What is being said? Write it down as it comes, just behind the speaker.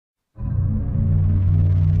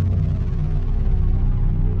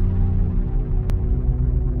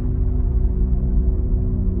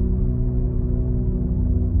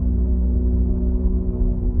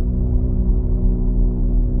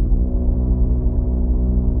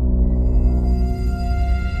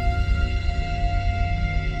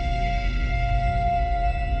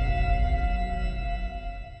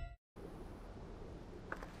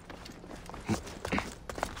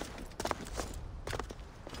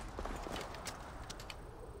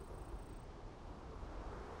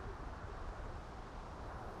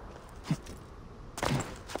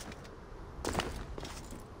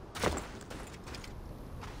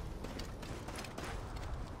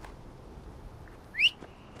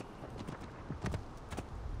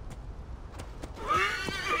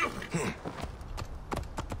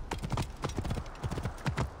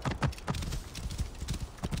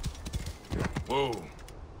Whoa.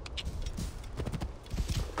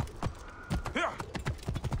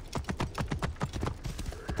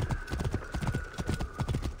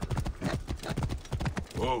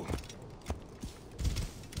 Whoa.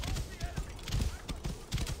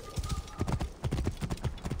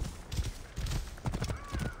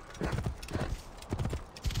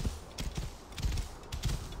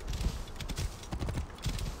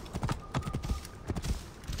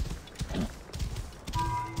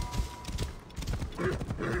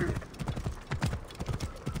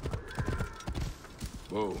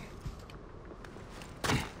 Whoa.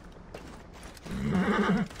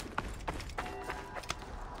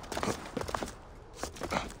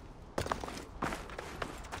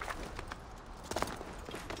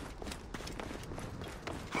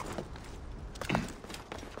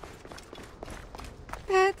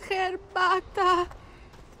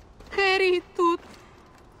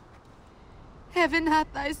 Heaven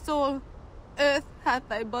hath thy soul, earth hath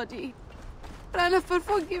thy body. Ranifer,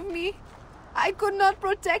 forgive me. I could not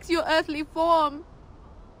protect your earthly form.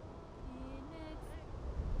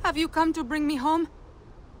 Have you come to bring me home?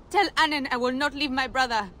 Tell Annen I will not leave my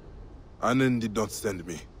brother. Annen did not send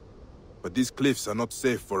me. But these cliffs are not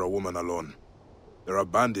safe for a woman alone. There are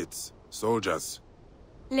bandits, soldiers.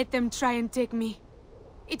 Let them try and take me.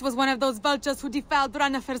 It was one of those vultures who defiled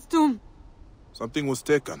Ranifer's tomb. Something was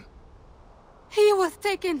taken. He was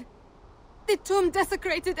taken. The tomb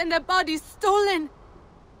desecrated and the body stolen.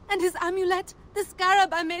 And his amulet, the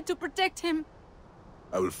scarab I made to protect him.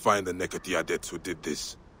 I will find the Nekatiadets who did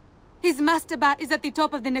this. His mastaba is at the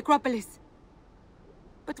top of the necropolis.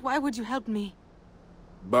 But why would you help me?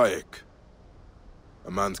 Bayek.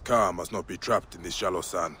 A man's car must not be trapped in these shallow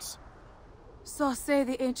sands. So say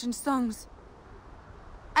the ancient songs.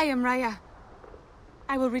 I am Raya.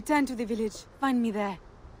 I will return to the village. Find me there.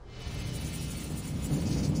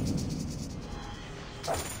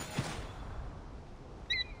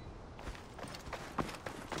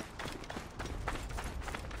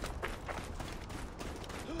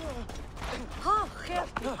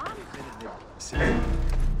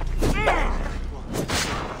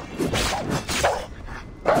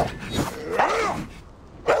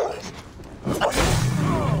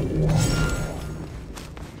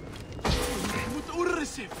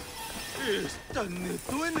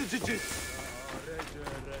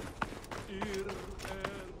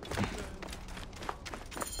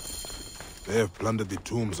 They have plundered the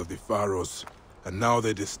tombs of the Pharaohs, and now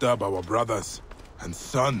they disturb our brothers and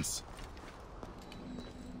sons.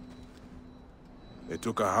 They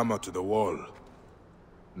took a hammer to the wall.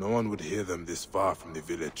 No one would hear them this far from the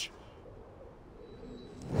village.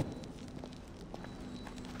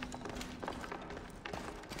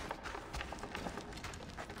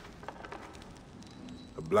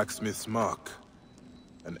 A blacksmith's mark.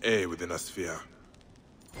 An A within a sphere.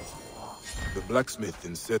 The blacksmith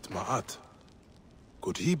in Set Ma'at.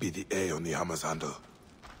 Could he be the A on the hammer's handle?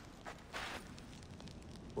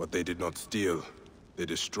 What they did not steal, they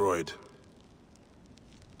destroyed.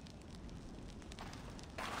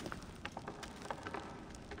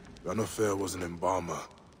 Ranifer was an embalmer.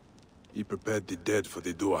 He prepared the dead for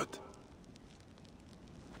the Duat.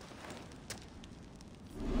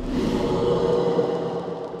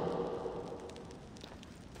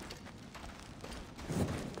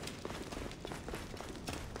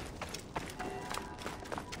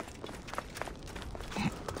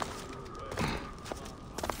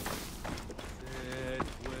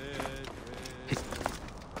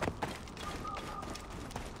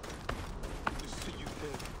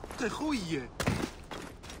 Goeie.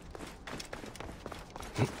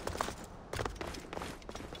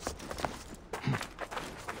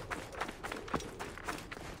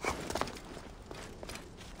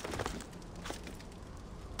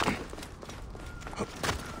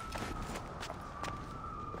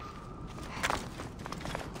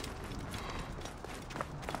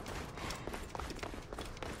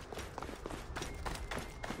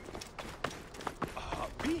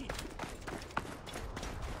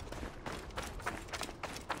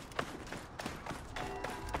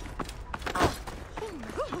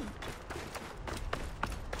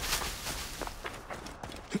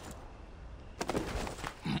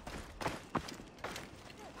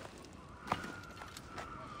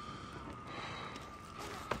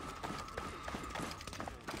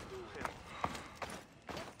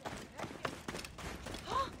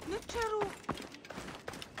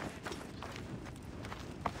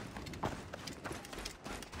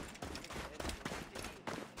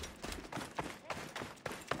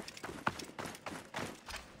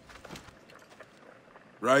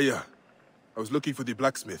 Raya, I was looking for the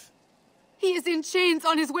blacksmith. He is in chains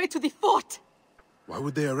on his way to the fort. Why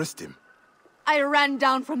would they arrest him? I ran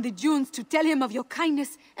down from the dunes to tell him of your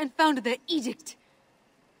kindness and found the edict.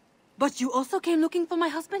 But you also came looking for my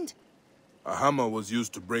husband? A hammer was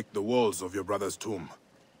used to break the walls of your brother's tomb.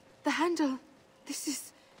 The handle. This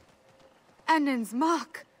is... Annen's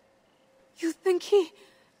mark. You think he...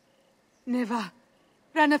 Never.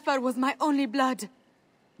 Ranafar was my only blood.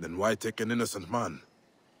 Then why take an innocent man?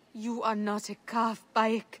 You are not a calf,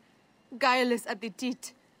 Bayek. Guileless at the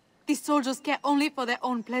teat. The soldiers care only for their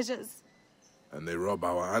own pleasures. And they rob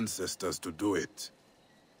our ancestors to do it.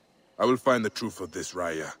 I will find the truth of this,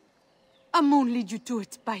 Raya. Amun lead you to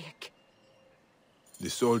it, Bayek. The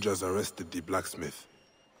soldiers arrested the blacksmith.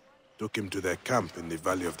 Took him to their camp in the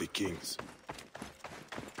Valley of the Kings.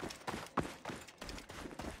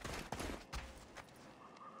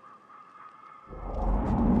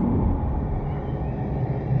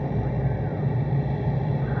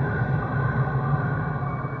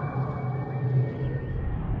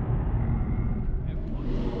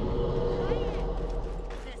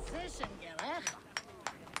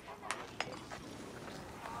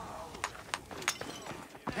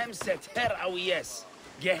 Her أو يس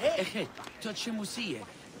جهة تشمسية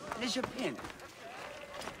لجبهن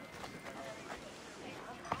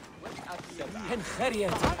هن خرية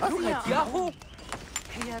لغة ياهو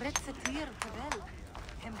هي ريت ستير كذلك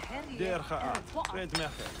هم خرية دير خاء بنت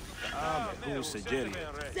مخر هو سجري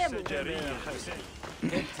سجري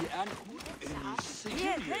انت أنكو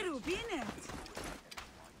هي هرو بينت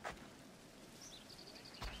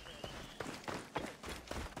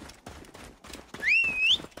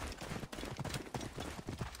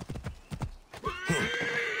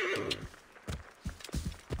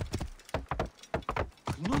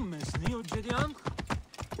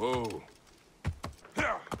Whoa.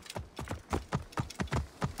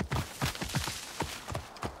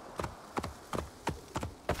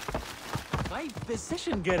 My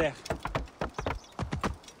position gerecht.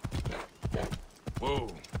 Whoa.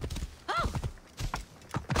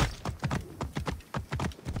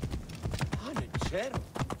 هنجرو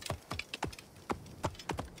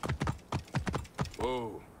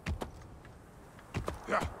Whoa.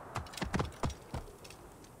 Yeah.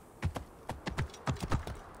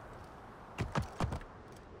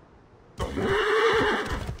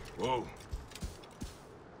 Whoa.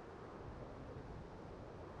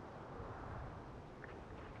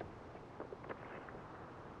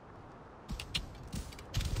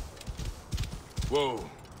 Whoa.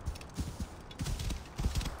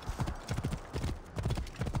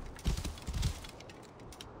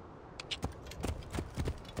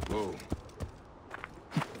 Whoa.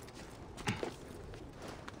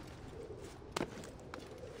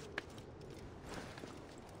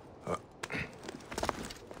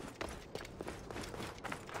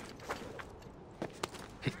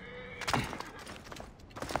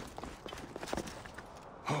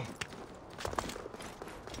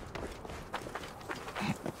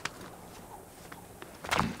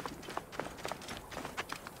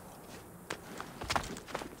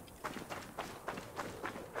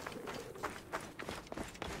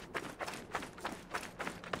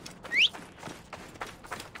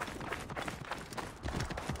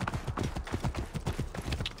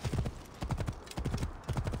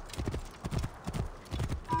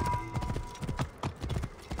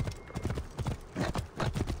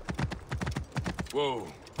 Whoa.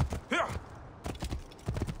 Yeah.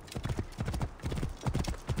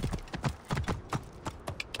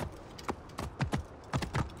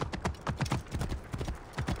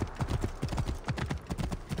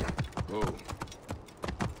 Whoa.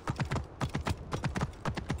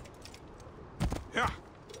 Yeah.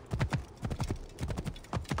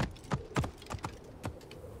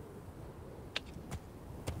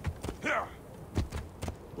 Yeah.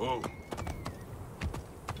 Whoa.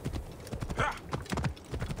 Yeah.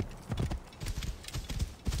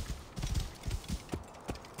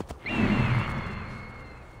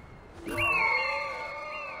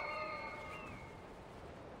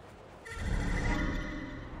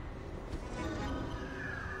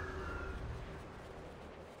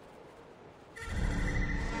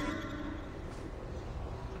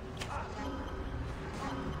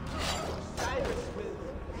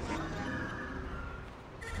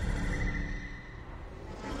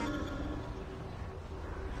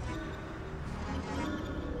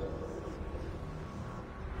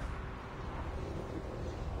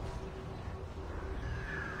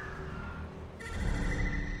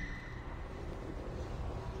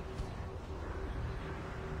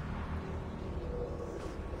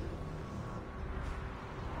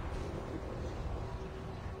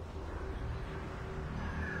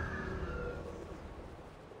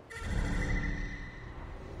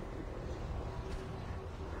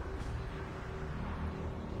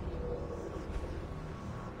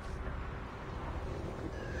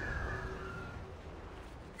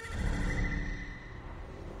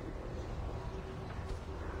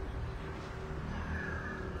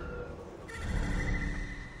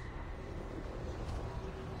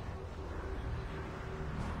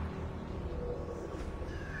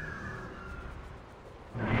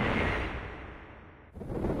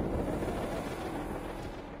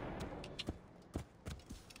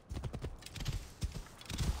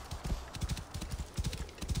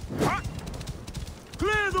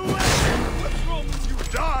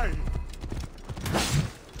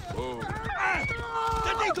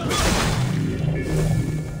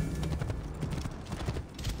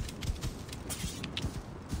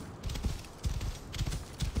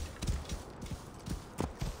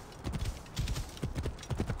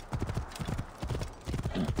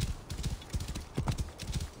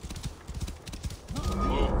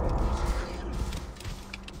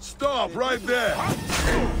 Stop right there!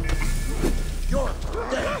 You're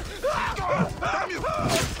dead. Damn you!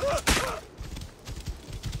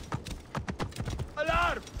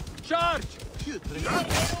 Alarm! Charge!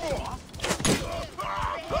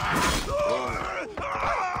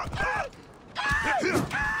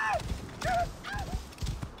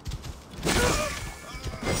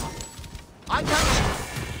 I got you.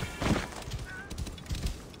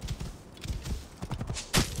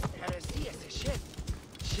 هرسية شد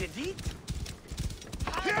شديد.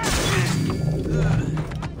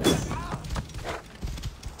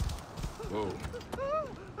 Whoa.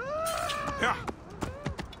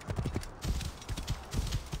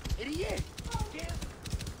 Idiot!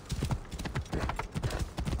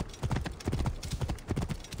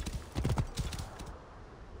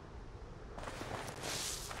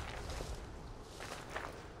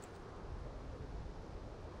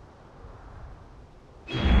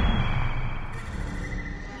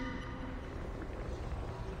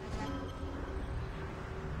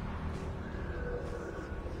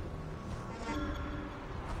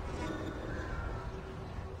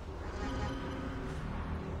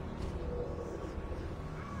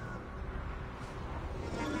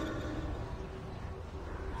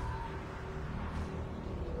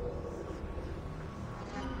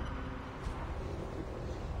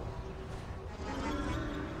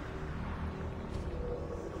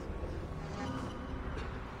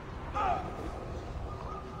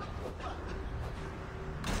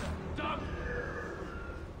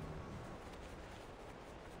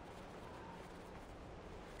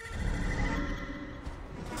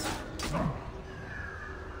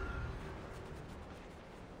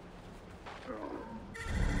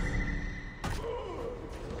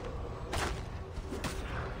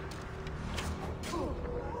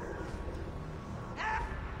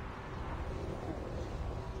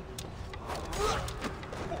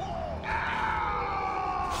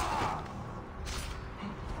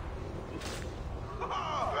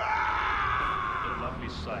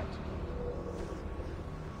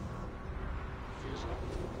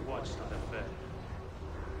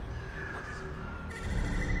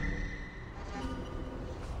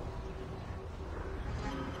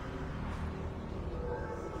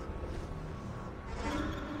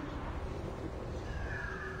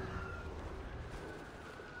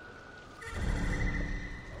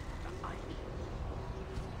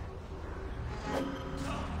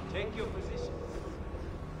 Take your positions.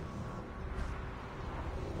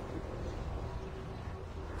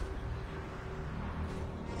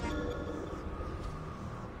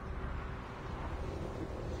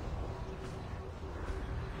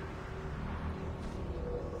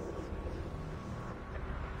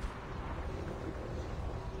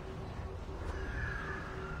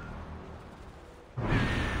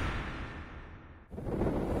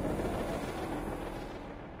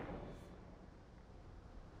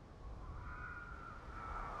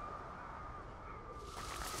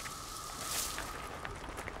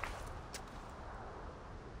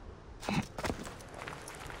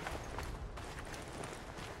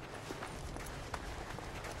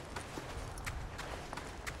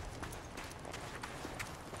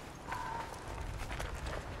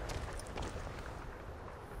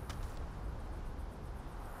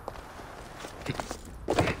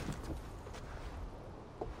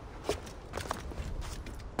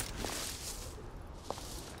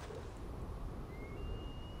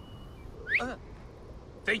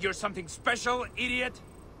 Think you're something special, idiot?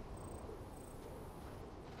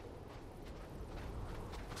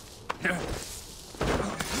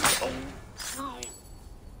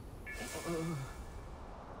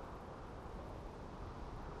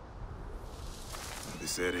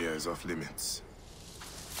 This area is off limits.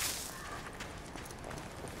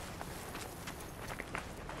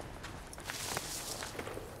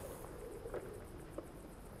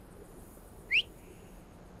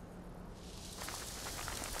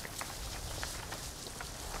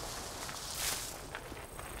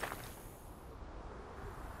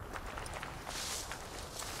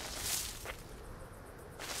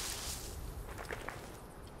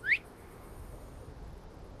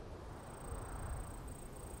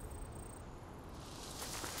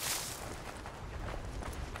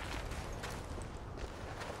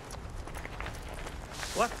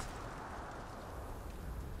 What?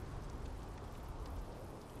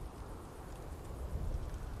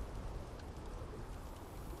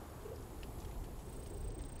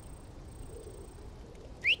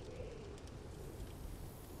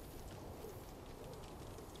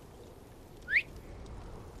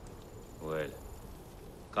 Well,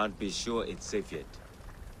 can't be sure it's safe yet.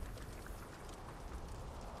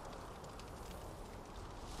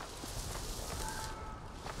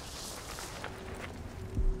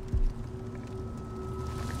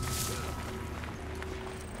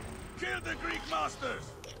 the Greek masters!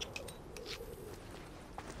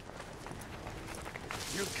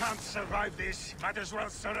 You can't survive this. Might as well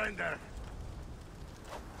surrender.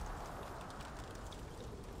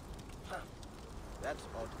 That's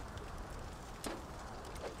odd.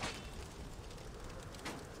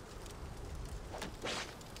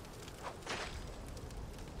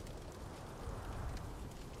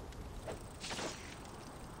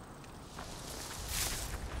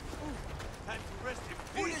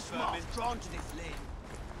 Foolish moth drawn to this lane.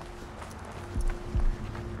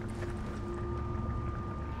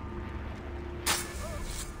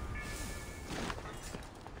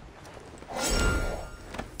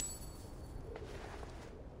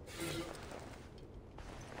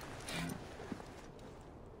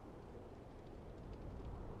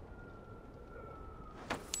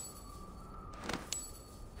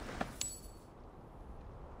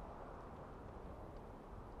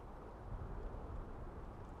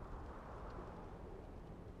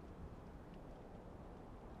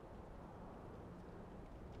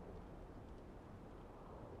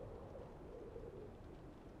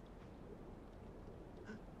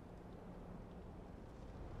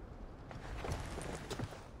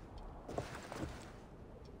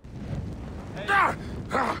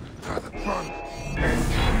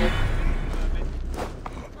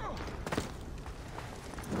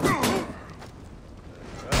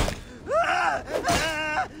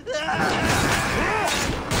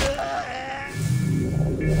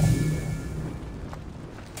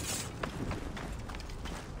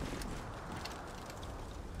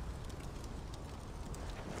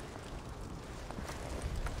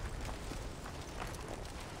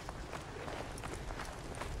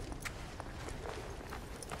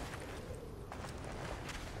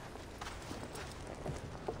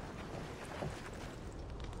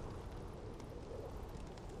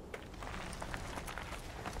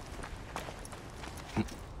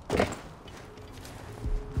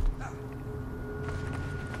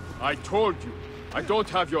 I told you, I don't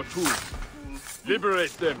have your tools.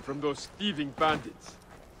 Liberate them from those thieving bandits.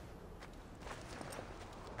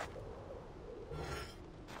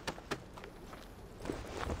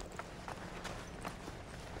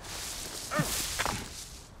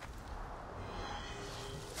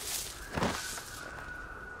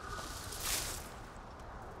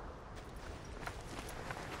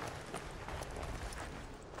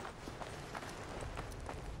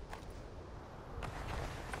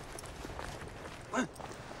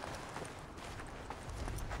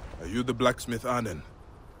 Are you the blacksmith Arnen?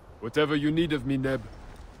 Whatever you need of me, Neb,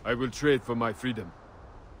 I will trade for my freedom.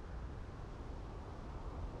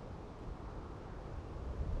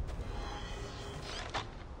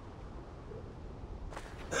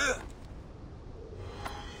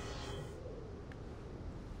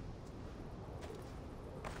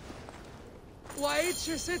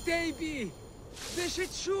 Waiche se teibi!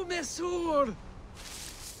 Deshichu mesur!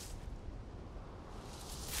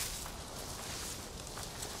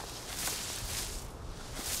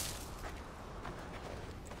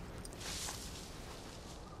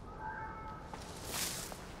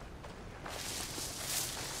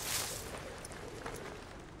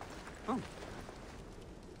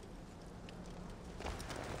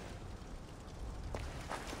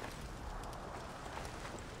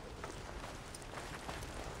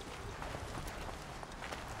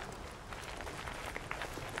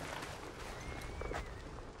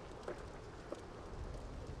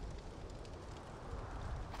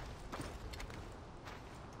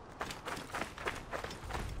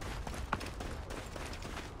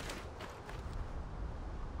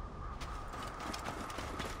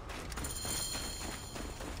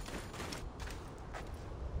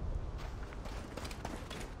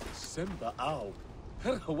 Simba, ow.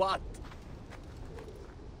 What?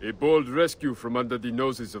 A bold rescue from under the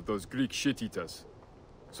noses of those Greek shit-eaters.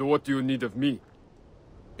 So what do you need of me?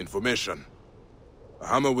 Information. A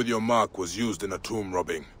hammer with your mark was used in a tomb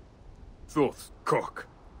robbing. Thoth, cock.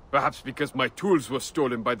 Perhaps because my tools were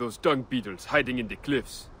stolen by those dung beetles hiding in the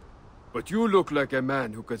cliffs. But you look like a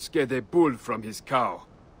man who could scare the bull from his cow.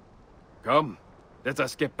 Come, let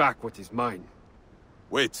us get back what is mine.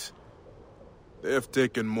 Wait. They have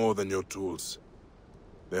taken more than your tools.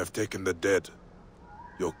 They have taken the dead.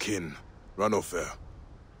 Your kin. Run off.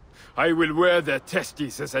 I will wear their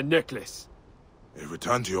testes as a necklace.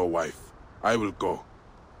 Return to your wife. I will go.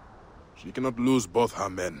 She cannot lose both her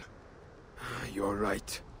men. You're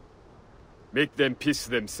right. Make them piss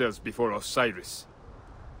themselves before Osiris.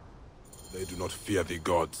 They do not fear the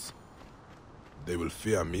gods. They will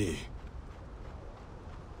fear me.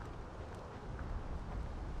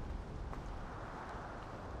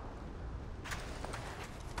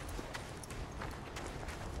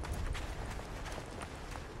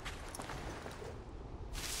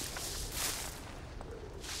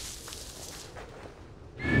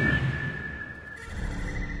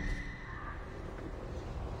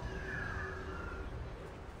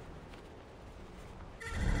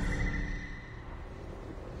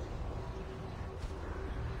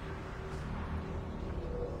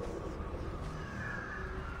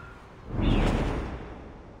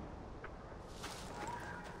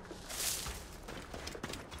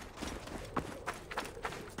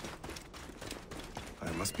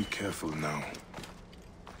 must be careful now.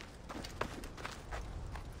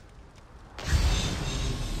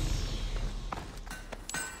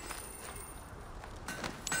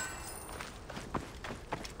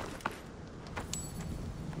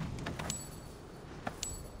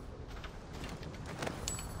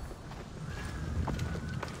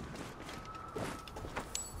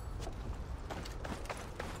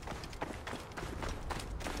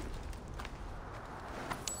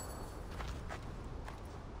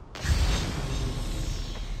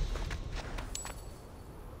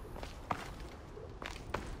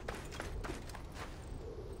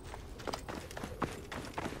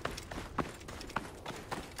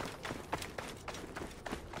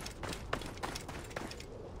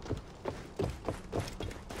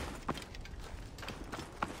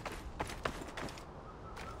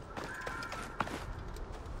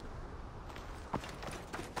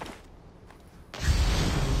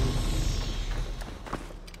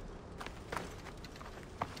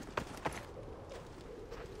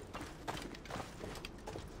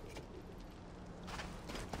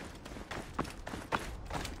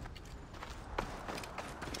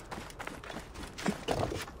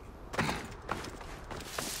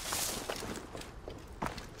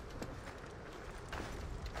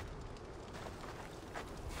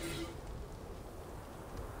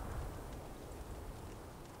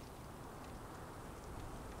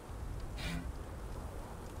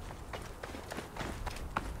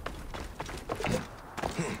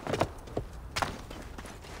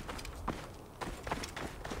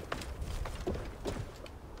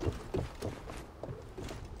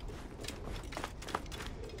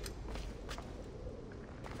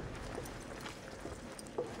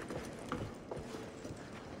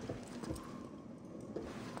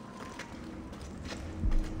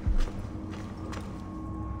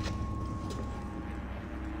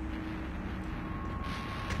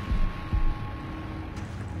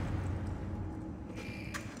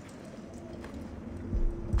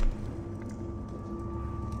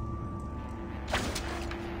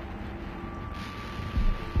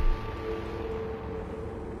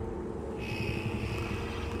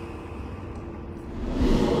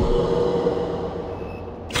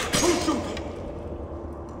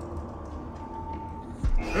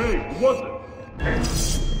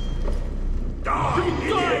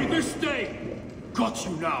 Got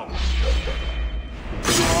you now!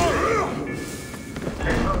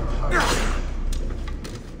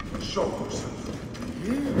 Show yourself.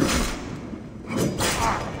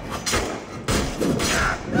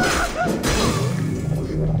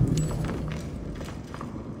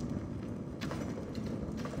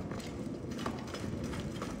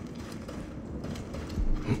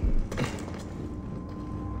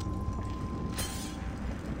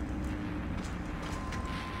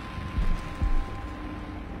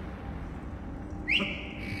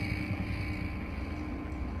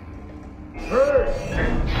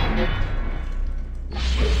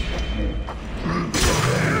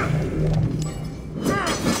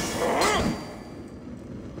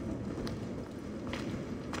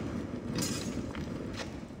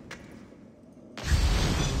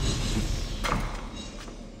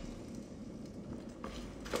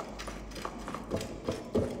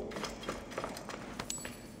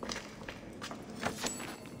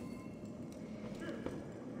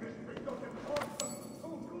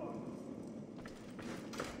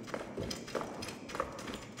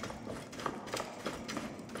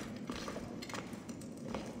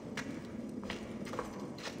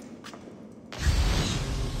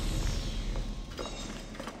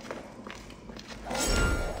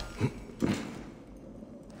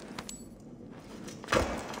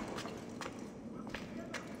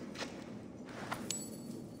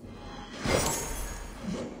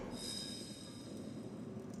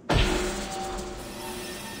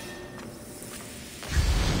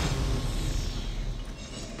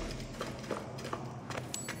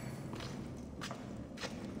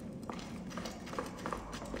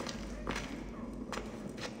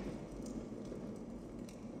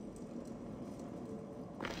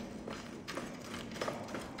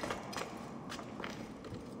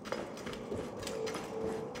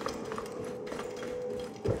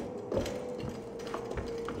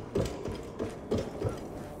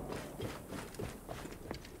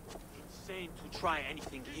 Try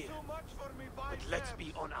anything here, but let's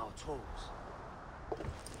be on our toes.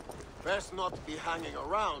 Best not be hanging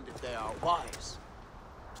around if they are wise.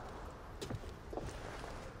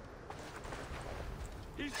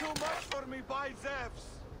 He's too much for me, by Zeus.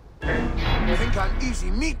 You think I'm easy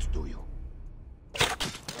meat, do you?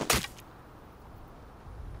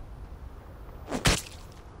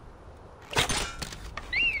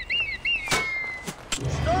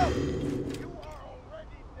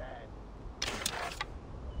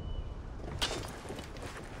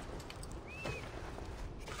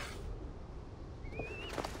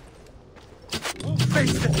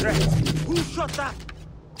 Who shot that?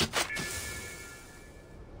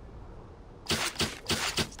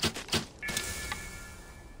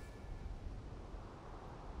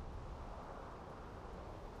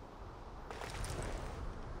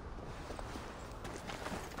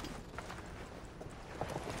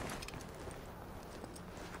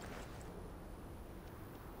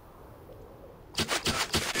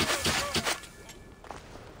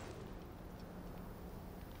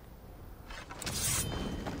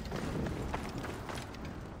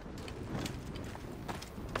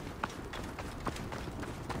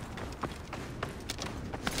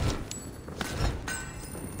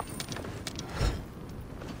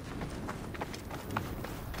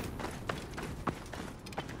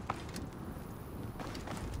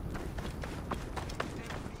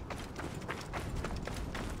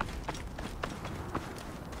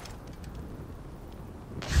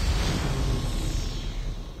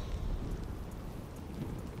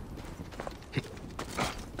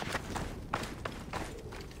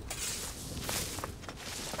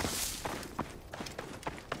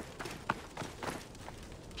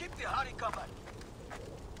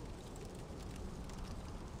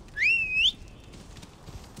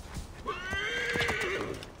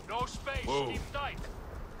 No space. Whoa. Keep tight.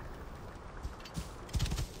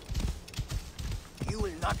 You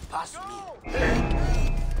will not pass me.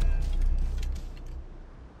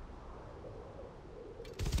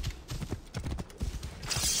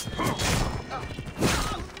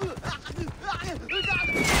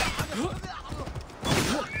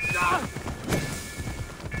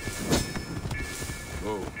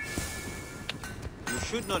 Whoa. You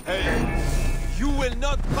should not. Hey! You will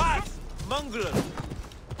not pass, mongrel!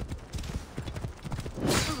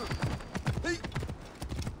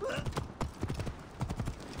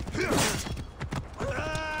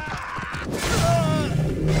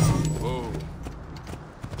 Whoa.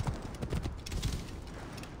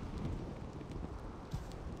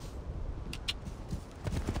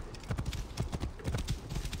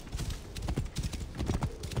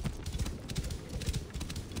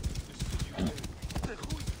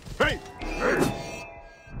 Hey!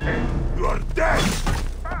 You are dead!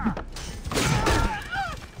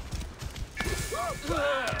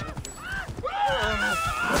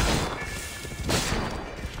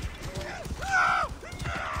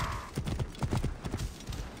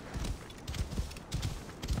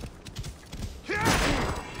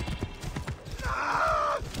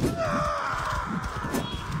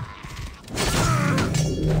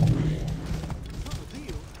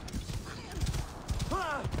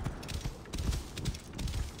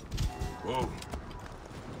 Whoa.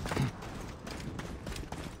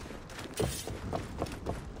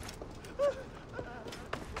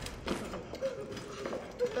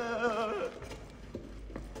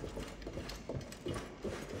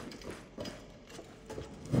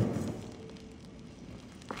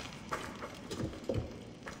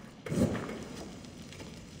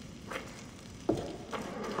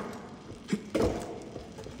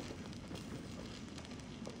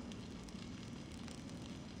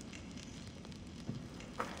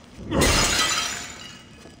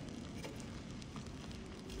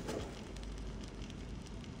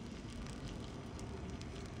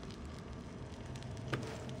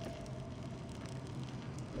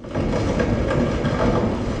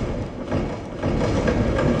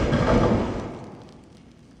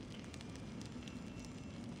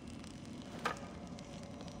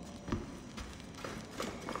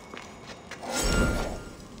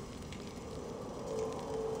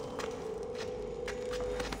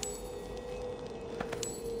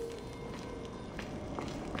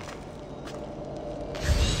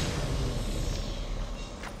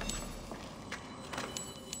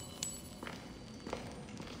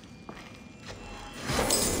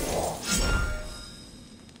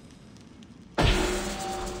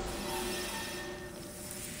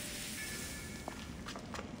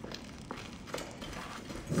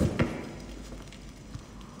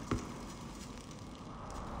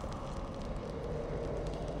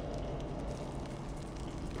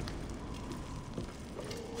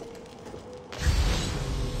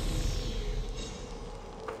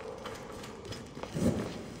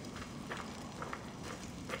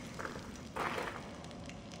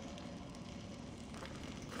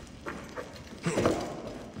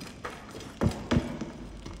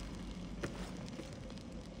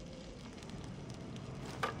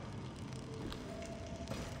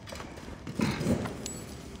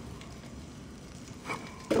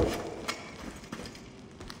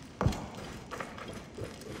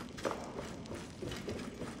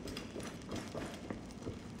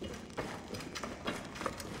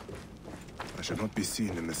 should not be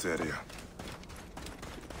seen in this area.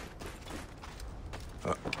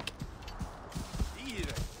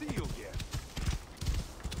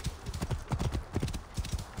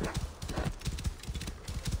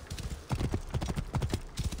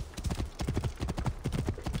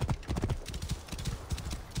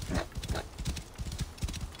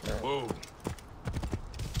 Whoa.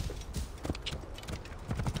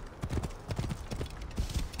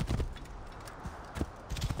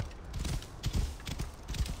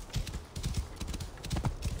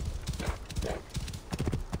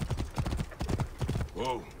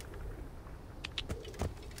 Whoa.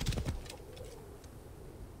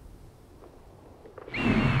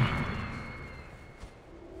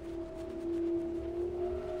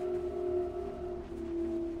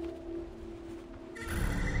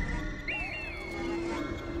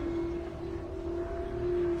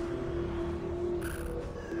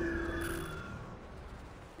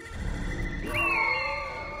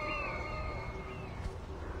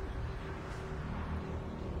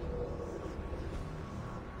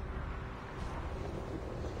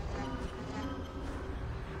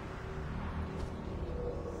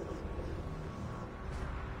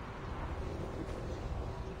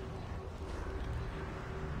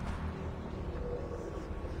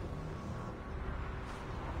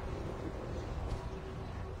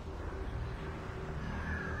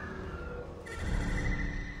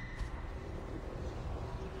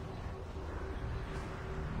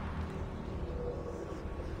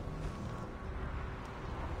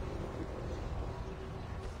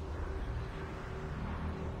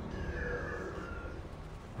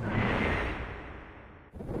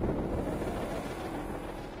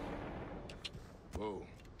 Whoa.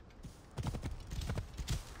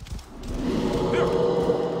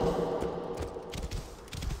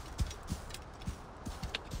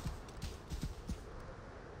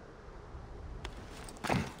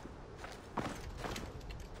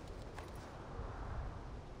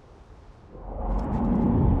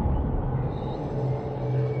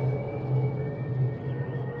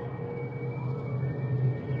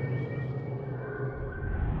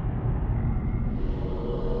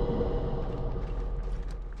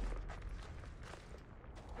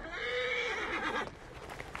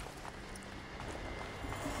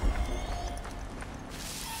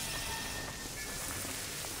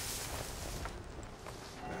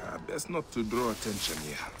 Best not to draw attention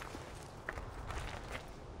here.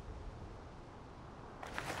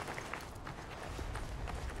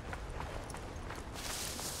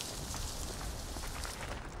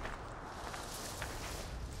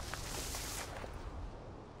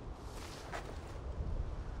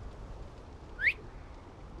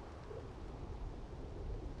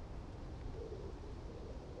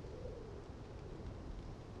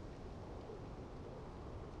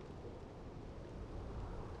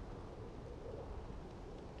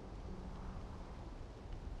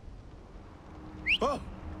 Oh!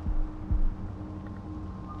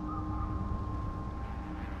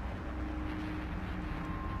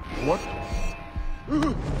 What?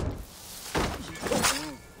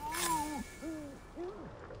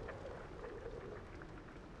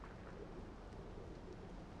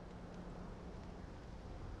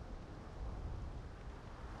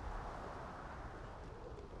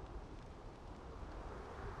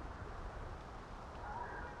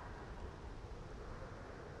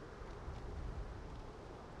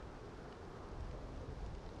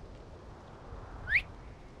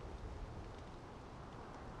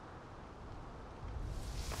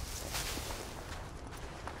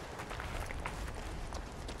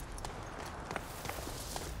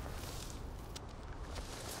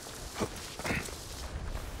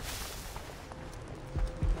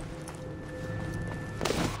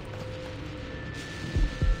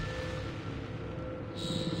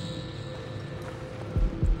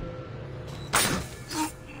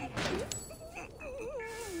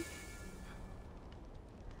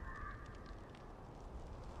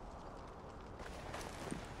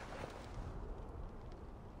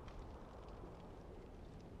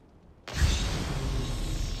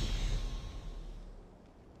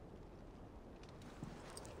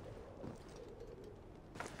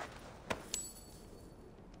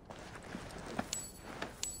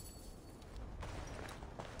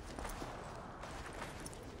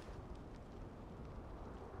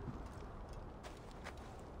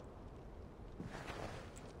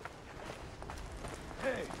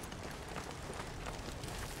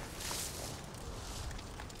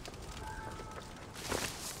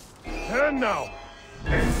 And now.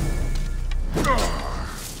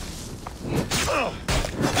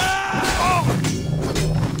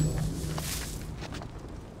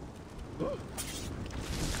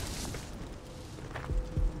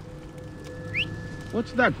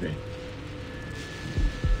 What's that then?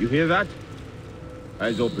 You hear that?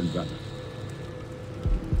 Eyes open, brother.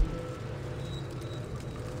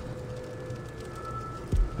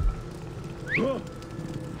 Oh,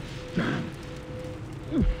 damn.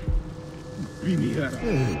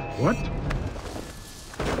 What?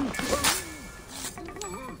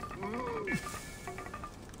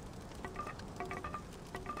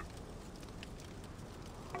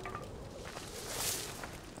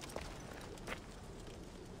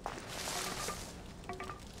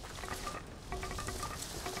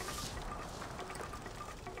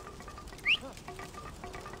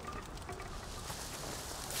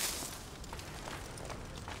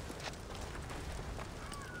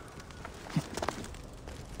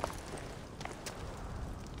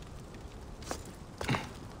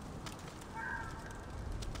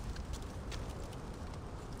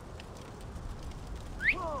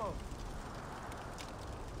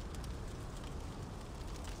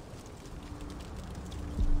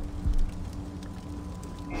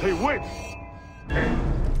 Hey, wait!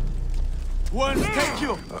 One, take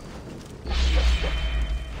you!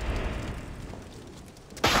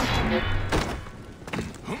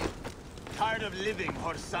 Tired of living,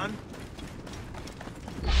 horse son?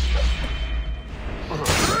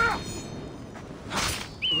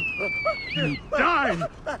 You die!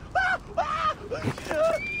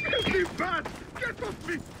 Get me back! Get off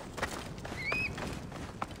me!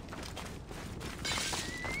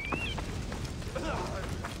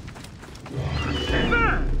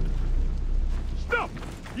 There! Stop!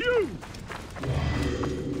 You!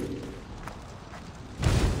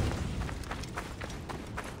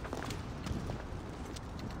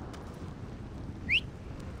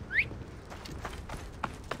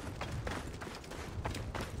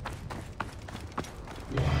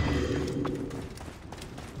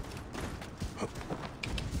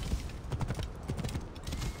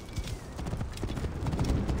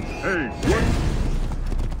 Hey, what?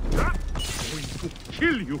 That's going to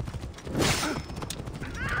kill you!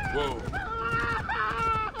 Whoa.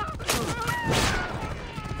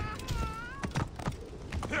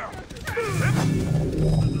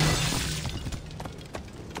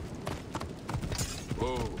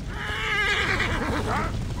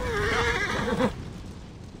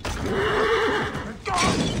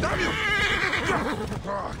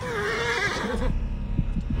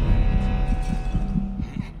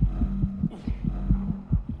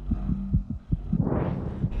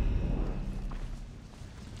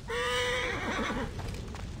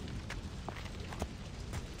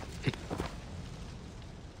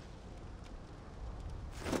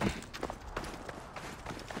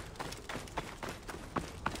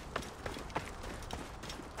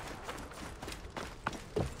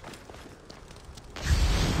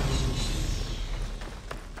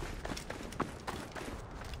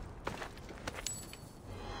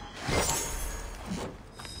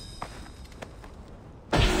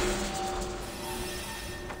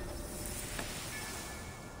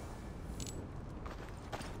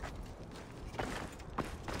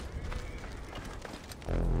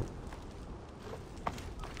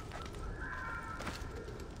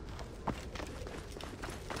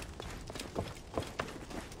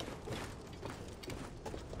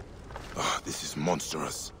 This is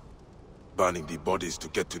monstrous. Burning the bodies to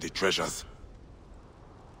get to the treasures.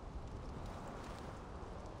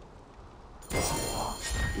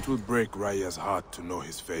 It will break Raya's heart to know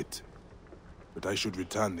his fate. But I should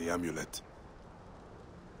return the amulet.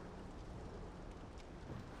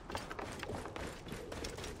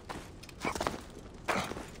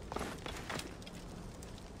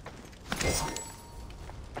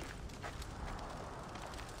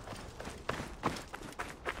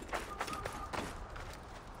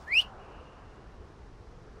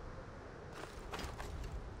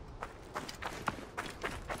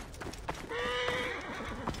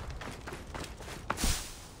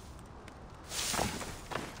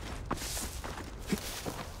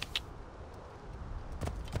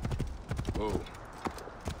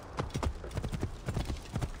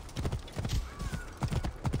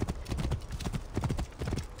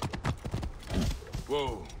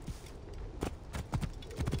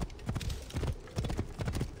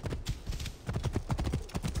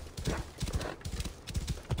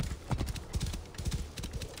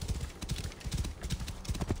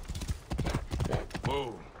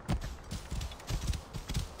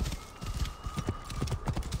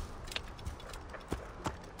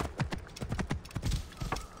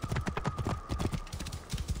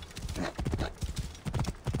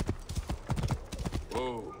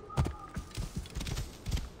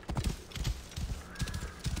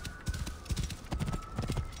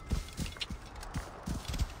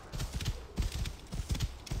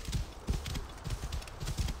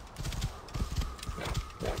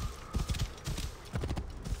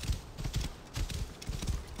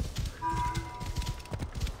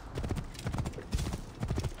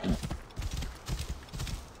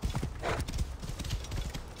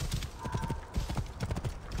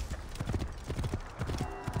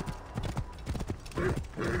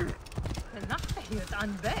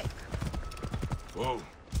 and Bayek. Whoa.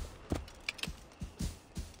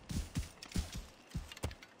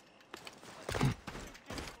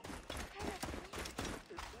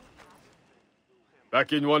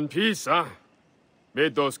 Back in one piece, huh?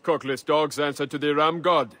 Made those cockless dogs answer to the ram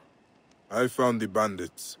god. I found the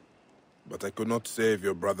bandits, but I could not save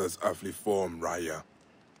your brother's earthly form, Raya.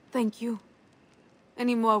 Thank you.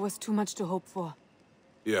 Any more was too much to hope for.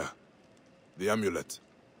 Yeah. The amulet.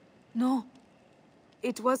 No.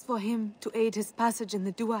 It was for him to aid his passage in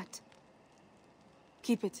the Duat.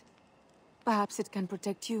 Keep it. Perhaps it can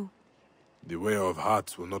protect you. The Wearer of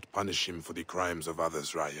Hearts will not punish him for the crimes of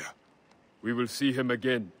others, Raya. We will see him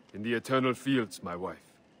again in the Eternal Fields, my wife.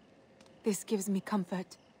 This gives me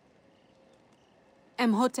comfort.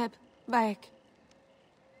 Emhotep, Bayek.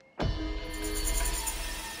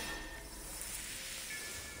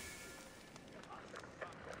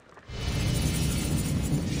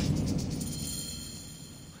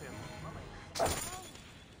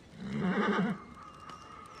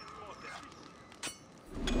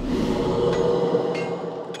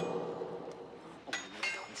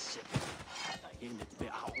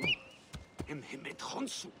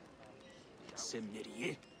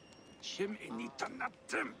 Semneriye, Shem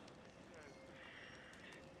Enitanatem.